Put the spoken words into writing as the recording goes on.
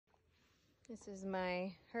This is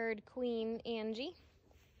my herd queen, Angie.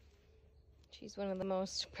 She's one of the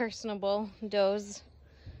most personable does,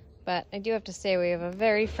 but I do have to say we have a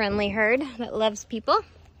very friendly herd that loves people.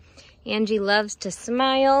 Angie loves to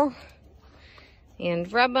smile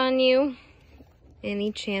and rub on you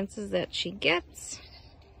any chances that she gets.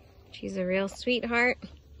 She's a real sweetheart.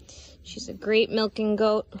 She's a great milking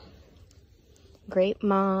goat, great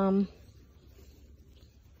mom.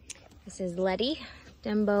 This is Letty,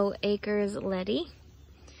 Dembo Acres Letty.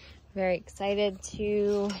 Very excited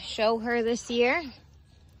to show her this year.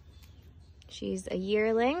 She's a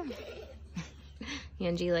yearling.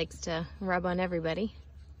 Angie likes to rub on everybody.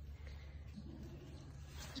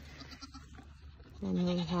 Then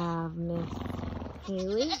we have Miss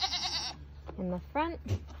Haley in the front.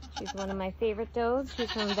 She's one of my favorite does. She's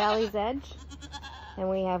from Valley's Edge. And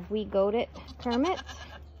we have Wee Goated Kermit.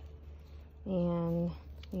 And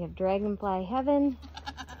we have Dragonfly Heaven.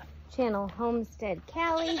 Channell Homestead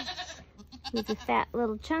Callie. He's a fat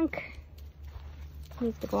little chunk. He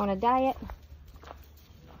needs to go on a diet.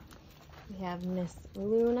 We have Miss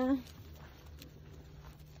Luna.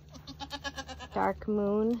 Dark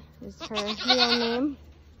Moon is her real name.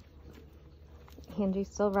 Angie's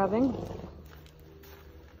still rubbing.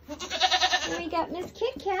 And we got Miss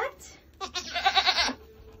Kit Kat. I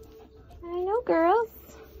know, girls.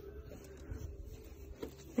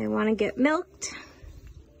 They want to get milked.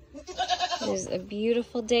 It is a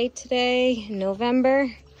beautiful day today in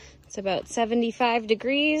November. It's about 75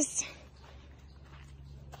 degrees.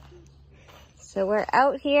 So we're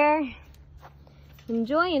out here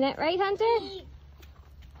enjoying it, right, Hunter?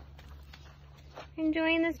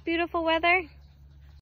 Enjoying this beautiful weather.